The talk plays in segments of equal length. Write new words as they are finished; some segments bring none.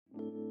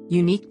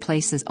Unique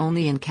places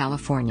only in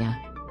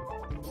California.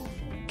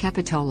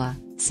 Capitola,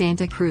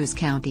 Santa Cruz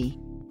County.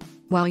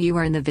 While you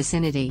are in the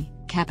vicinity,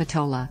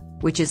 Capitola,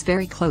 which is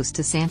very close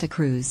to Santa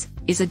Cruz,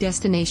 is a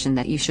destination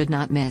that you should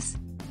not miss.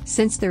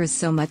 Since there is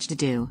so much to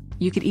do,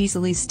 you could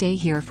easily stay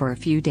here for a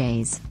few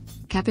days.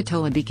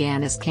 Capitola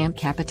began as Camp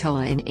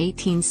Capitola in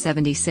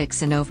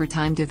 1876 and over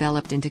time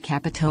developed into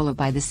Capitola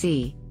by the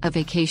Sea, a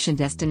vacation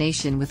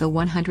destination with a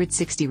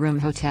 160-room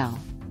hotel.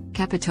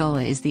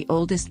 Capitola is the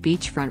oldest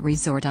beachfront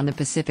resort on the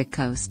Pacific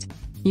coast.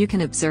 You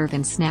can observe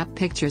and snap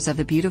pictures of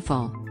the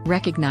beautiful,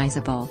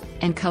 recognizable,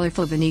 and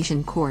colorful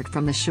Venetian court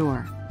from the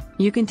shore.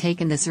 You can take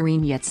in the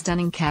serene yet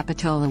stunning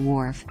Capitola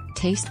Wharf,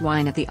 taste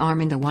wine at the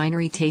Armanda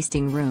Winery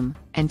tasting room,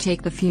 and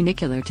take the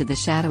funicular to the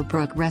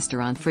Shadowbrook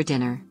restaurant for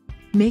dinner.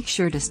 Make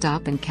sure to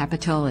stop in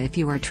Capitola if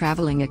you are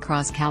traveling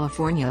across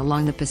California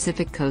along the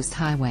Pacific Coast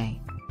Highway.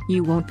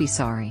 You won't be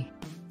sorry.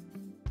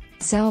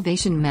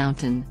 Salvation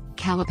Mountain,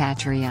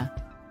 Calipatria.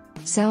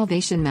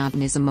 Salvation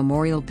Mountain is a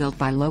memorial built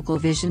by local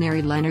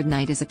visionary Leonard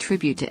Knight as a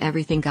tribute to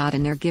everything God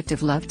and their gift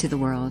of love to the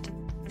world.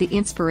 The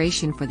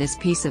inspiration for this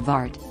piece of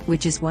art,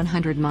 which is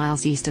 100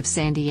 miles east of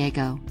San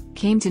Diego,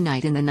 came to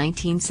Knight in the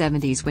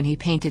 1970s when he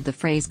painted the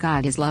phrase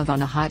 "God is love"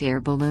 on a hot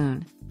air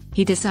balloon.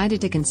 He decided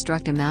to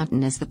construct a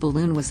mountain as the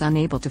balloon was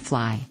unable to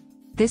fly.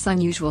 This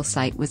unusual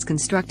site was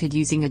constructed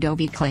using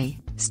adobe clay,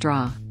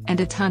 straw, and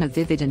a ton of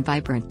vivid and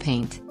vibrant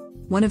paint.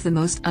 One of the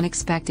most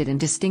unexpected and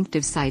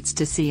distinctive sights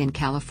to see in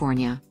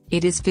California,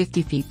 it is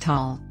 50 feet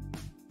tall.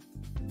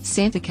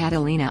 Santa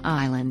Catalina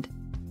Island.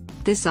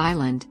 This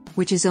island,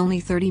 which is only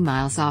 30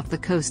 miles off the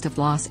coast of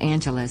Los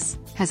Angeles,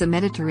 has a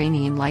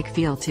Mediterranean-like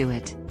feel to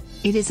it.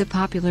 It is a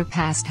popular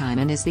pastime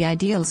and is the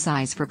ideal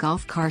size for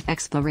golf cart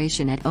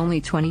exploration at only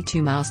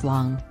 22 miles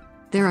long.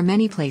 There are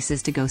many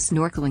places to go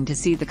snorkeling to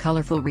see the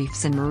colorful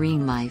reefs and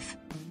marine life.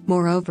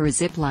 Moreover, a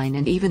zip line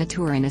and even a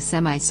tour in a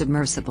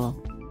semi-submersible,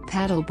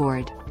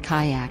 paddleboard,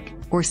 kayak,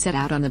 or set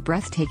out on the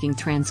breathtaking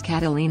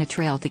Trans-Catalina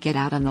Trail to get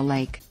out on the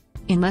lake.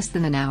 In less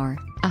than an hour,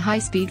 a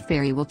high-speed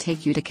ferry will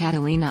take you to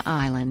Catalina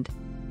Island.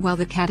 While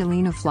the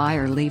Catalina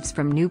Flyer leaves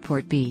from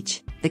Newport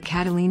Beach, the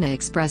Catalina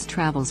Express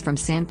travels from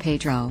San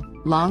Pedro,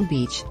 Long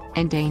Beach,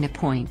 and Dana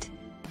Point.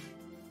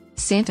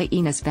 Santa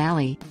Ynez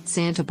Valley,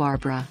 Santa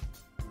Barbara.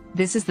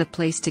 This is the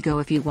place to go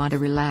if you want a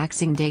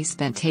relaxing day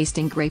spent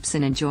tasting grapes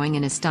and enjoying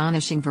an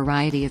astonishing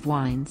variety of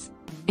wines.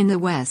 In the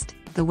west,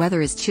 the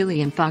weather is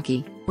chilly and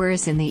foggy,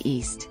 whereas in the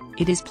east,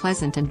 it is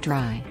pleasant and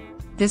dry.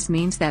 This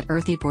means that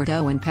earthy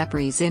Bordeaux and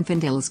peppery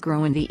Zinfandels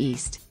grow in the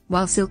east,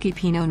 while silky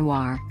Pinot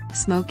Noir,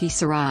 smoky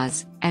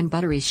Syrahs, and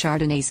buttery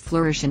Chardonnays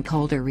flourish in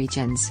colder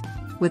regions.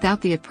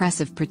 Without the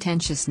oppressive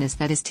pretentiousness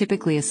that is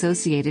typically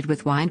associated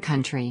with wine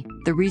country,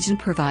 the region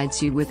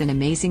provides you with an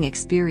amazing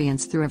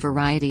experience through a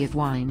variety of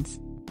wines.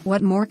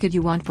 What more could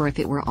you want for if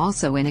it were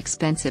also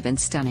inexpensive and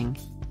stunning?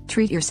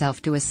 Treat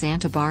yourself to a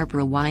Santa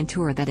Barbara wine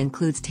tour that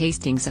includes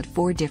tastings at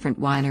 4 different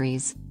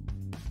wineries.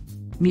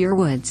 Muir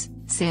Woods,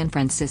 San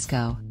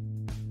Francisco.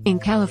 In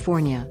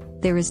California,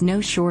 there is no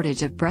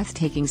shortage of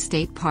breathtaking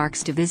state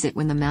parks to visit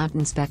when the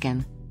mountains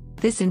beckon.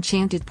 This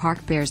enchanted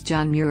park bears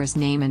John Muir's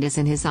name and is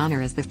in his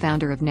honor as the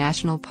founder of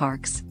national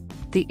parks.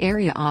 The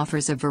area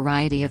offers a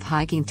variety of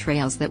hiking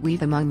trails that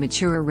weave among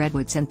mature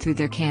redwoods and through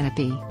their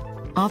canopy.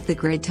 Off the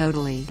grid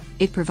totally,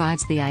 it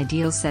provides the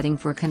ideal setting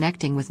for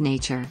connecting with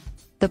nature.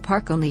 The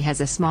park only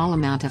has a small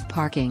amount of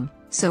parking,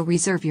 so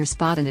reserve your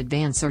spot in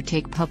advance or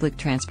take public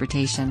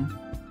transportation.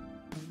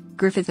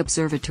 Griffith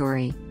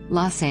Observatory,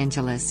 Los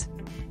Angeles.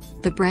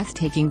 The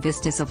breathtaking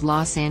vistas of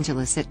Los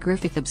Angeles at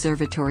Griffith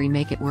Observatory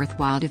make it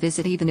worthwhile to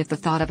visit even if the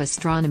thought of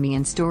astronomy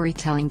and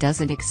storytelling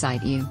doesn't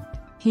excite you.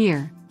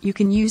 Here, you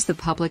can use the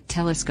public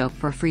telescope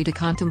for free to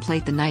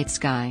contemplate the night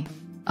sky.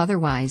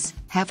 Otherwise,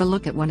 have a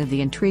look at one of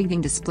the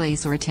intriguing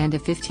displays or attend a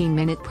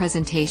 15-minute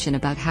presentation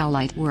about how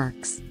light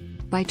works.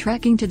 By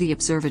trekking to the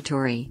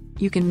observatory,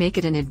 you can make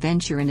it an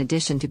adventure in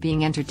addition to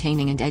being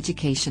entertaining and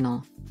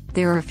educational.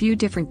 There are a few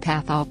different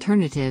path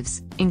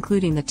alternatives,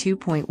 including the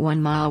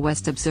 2.1-mile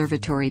West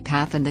Observatory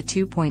Path and the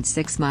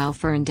 2.6-mile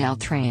Ferndale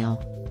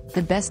Trail.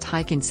 The best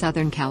hike in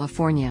Southern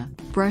California,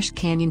 Brush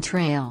Canyon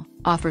Trail,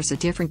 offers a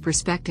different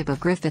perspective of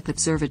Griffith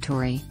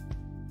Observatory.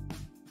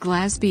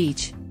 Glass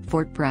Beach,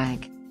 Fort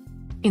Bragg.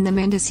 In the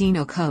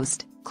Mendocino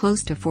coast,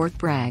 close to Fort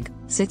Bragg,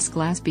 sits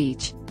Glass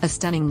Beach, a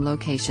stunning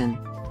location.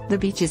 The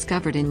beach is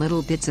covered in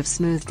little bits of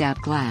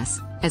smoothed-out glass,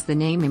 as the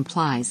name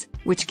implies,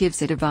 which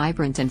gives it a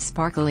vibrant and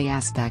sparkly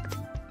aspect.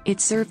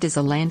 It served as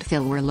a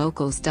landfill where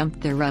locals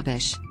dumped their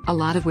rubbish, a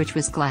lot of which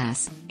was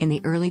glass, in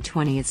the early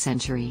 20th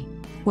century.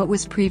 What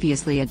was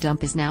previously a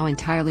dump is now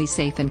entirely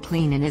safe and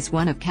clean and is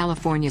one of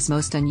California's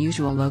most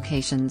unusual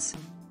locations.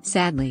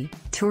 Sadly,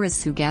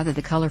 tourists who gather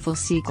the colorful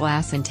sea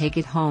glass and take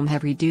it home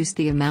have reduced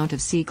the amount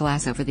of sea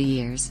glass over the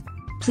years.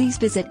 Please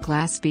visit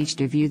Glass Beach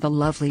to view the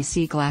lovely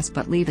sea glass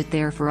but leave it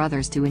there for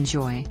others to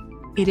enjoy.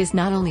 It is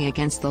not only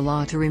against the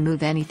law to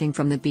remove anything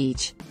from the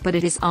beach, but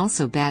it is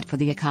also bad for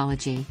the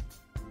ecology.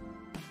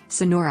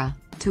 Sonora,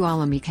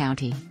 Tuolumne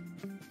County.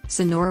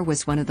 Sonora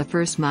was one of the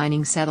first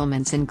mining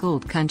settlements in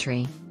Gold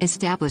Country,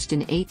 established in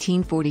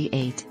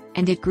 1848,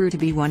 and it grew to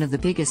be one of the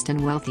biggest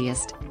and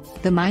wealthiest.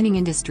 The mining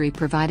industry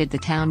provided the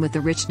town with the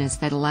richness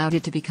that allowed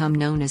it to become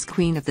known as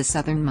Queen of the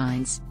Southern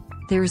Mines.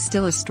 There is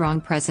still a strong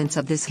presence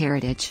of this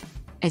heritage.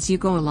 As you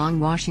go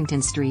along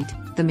Washington Street,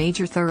 the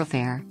major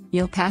thoroughfare,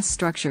 you'll pass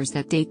structures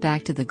that date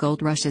back to the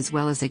gold rush as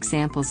well as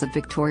examples of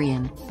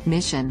Victorian,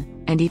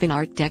 Mission, and even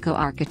Art Deco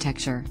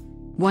architecture.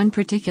 One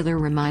particular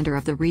reminder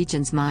of the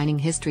region's mining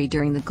history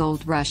during the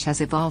gold rush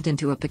has evolved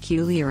into a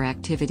peculiar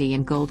activity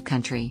in Gold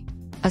Country.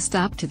 A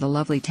stop to the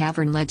lovely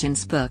tavern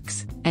Legends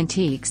Books,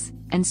 Antiques,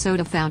 and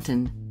Soda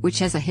Fountain, which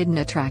has a hidden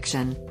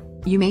attraction.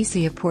 You may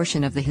see a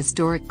portion of the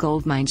historic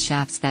gold mine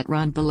shafts that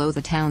run below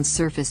the town's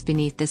surface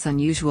beneath this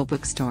unusual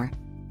bookstore.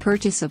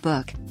 Purchase a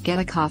book, get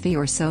a coffee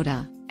or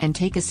soda, and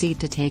take a seat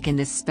to take in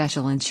this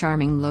special and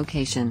charming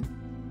location.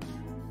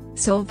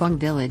 Solvang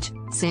Village,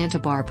 Santa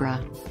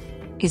Barbara.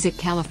 Is it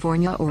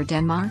California or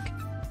Denmark?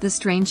 The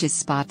strangest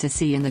spot to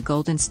see in the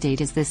Golden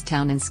State is this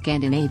town in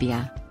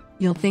Scandinavia.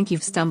 You'll think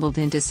you've stumbled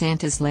into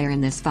Santa's lair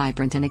in this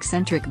vibrant and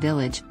eccentric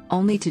village,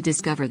 only to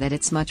discover that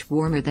it's much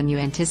warmer than you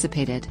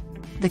anticipated.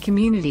 The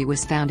community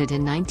was founded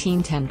in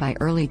 1910 by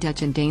early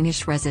Dutch and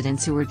Danish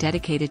residents who were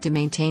dedicated to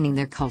maintaining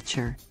their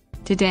culture.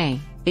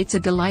 Today, it's a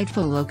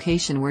delightful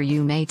location where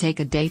you may take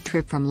a day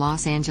trip from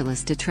Los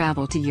Angeles to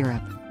travel to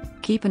Europe.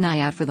 Keep an eye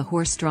out for the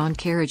horse-drawn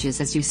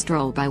carriages as you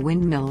stroll by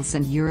windmills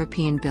and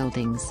European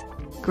buildings.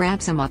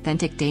 Grab some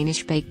authentic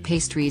Danish baked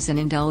pastries and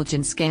indulge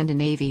in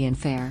Scandinavian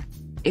fare.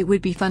 It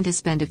would be fun to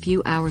spend a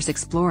few hours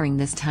exploring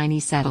this tiny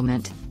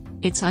settlement.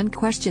 It's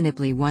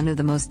unquestionably one of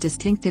the most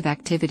distinctive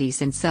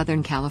activities in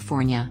Southern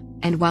California,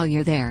 and while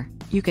you're there,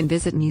 you can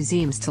visit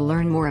museums to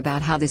learn more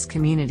about how this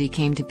community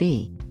came to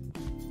be.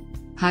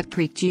 Hot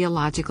Creek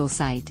Geological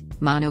Site,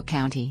 Mono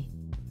County.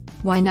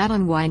 Why not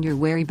unwind your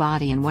weary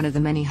body in one of the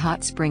many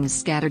hot springs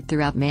scattered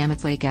throughout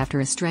Mammoth Lake after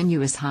a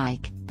strenuous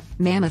hike?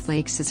 Mammoth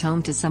Lakes is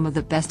home to some of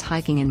the best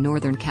hiking in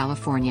Northern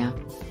California.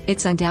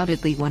 It's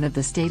undoubtedly one of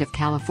the state of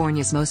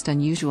California's most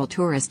unusual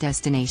tourist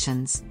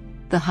destinations.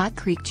 The Hot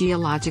Creek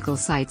Geological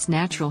Site's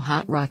natural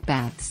hot rock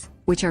baths,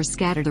 which are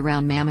scattered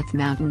around Mammoth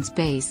Mountain's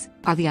base,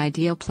 are the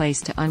ideal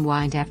place to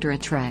unwind after a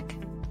trek.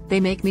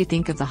 They make me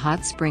think of the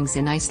hot springs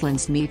in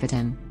Iceland's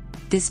Mývatn.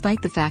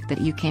 Despite the fact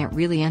that you can't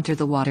really enter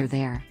the water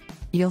there,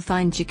 you'll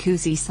find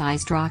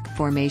jacuzzi-sized rock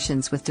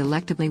formations with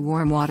delectably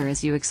warm water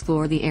as you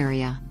explore the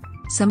area.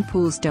 Some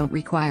pools don't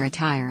require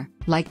attire,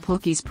 like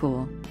Pokey's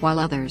Pool, while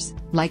others,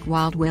 like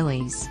Wild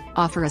Willie's,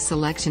 offer a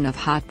selection of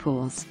hot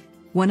pools.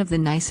 One of the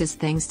nicest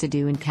things to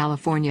do in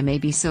California may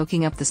be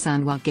soaking up the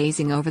sun while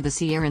gazing over the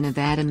Sierra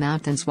Nevada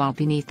mountains while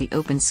beneath the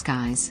open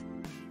skies.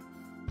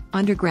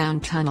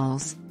 Underground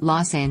tunnels,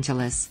 Los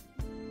Angeles.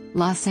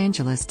 Los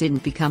Angeles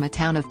didn't become a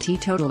town of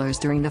teetotalers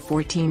during the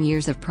 14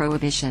 years of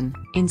Prohibition.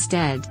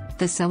 Instead,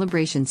 the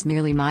celebrations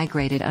merely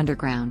migrated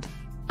underground.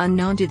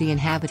 Unknown to the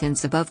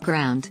inhabitants above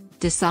ground,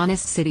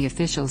 dishonest city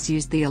officials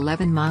used the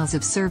 11 miles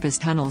of service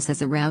tunnels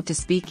as a route to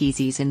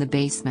speakeasies in the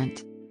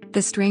basement.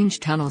 The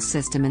strange tunnel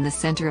system in the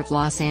center of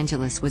Los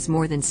Angeles was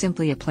more than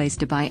simply a place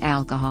to buy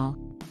alcohol.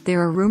 There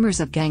are rumors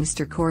of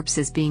gangster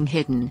corpses being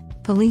hidden,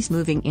 police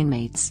moving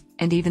inmates,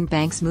 and even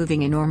banks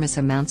moving enormous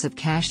amounts of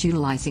cash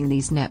utilizing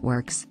these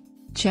networks.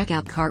 Check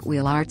out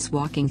Cartwheel Art's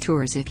walking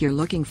tours if you're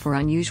looking for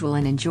unusual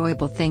and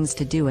enjoyable things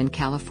to do in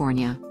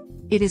California.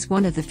 It is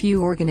one of the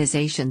few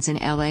organizations in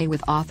LA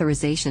with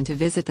authorization to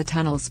visit the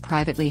tunnel's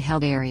privately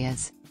held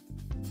areas.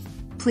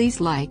 Please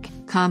like,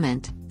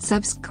 comment,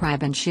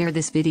 subscribe and share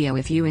this video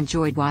if you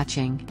enjoyed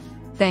watching.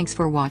 Thanks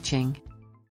for watching.